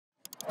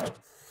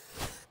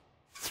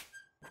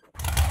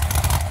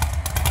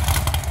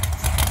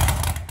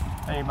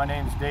Hey, my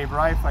name is Dave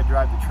Rife. I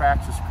drive the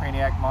Traxxas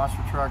Craniac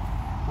monster truck.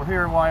 We're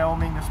here in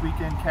Wyoming this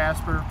weekend,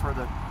 Casper, for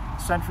the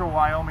Central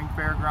Wyoming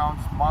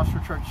Fairgrounds Monster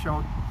Truck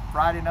Show,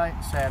 Friday night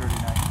and Saturday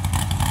night.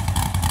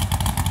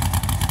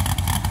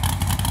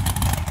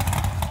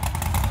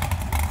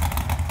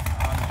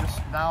 I'm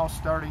just now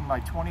starting my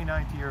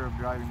 29th year of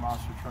driving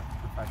monster trucks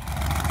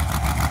professionally.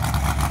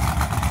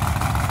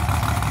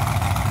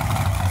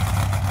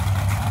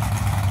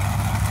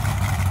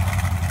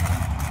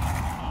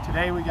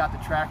 Today we got the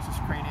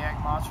Traxxas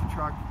Craniac monster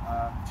truck.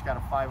 It's got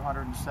a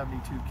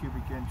 572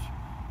 cubic inch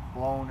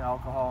blown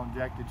alcohol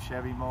injected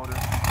Chevy motor.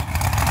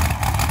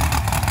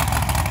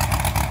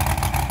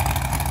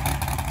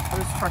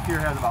 This truck here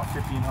has about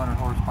 1,500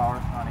 horsepower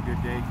on a good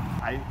day.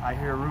 I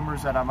hear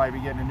rumors that I might be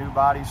getting a new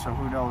body, so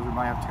who knows, we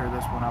might have to tear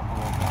this one up a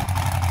little bit.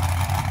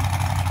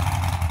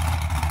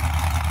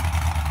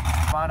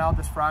 Come on out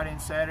this Friday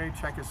and Saturday,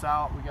 check us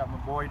out. We got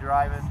my boy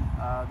driving.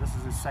 This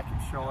is his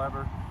second show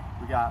ever.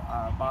 We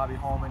got Bobby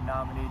Holman,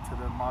 nominee to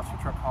the Monster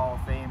Truck Hall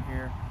of Fame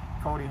here.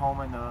 Cody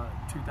Holman, the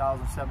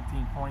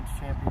 2017 points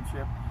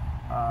championship.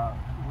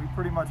 We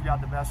pretty much got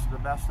the best of the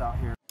best out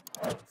here.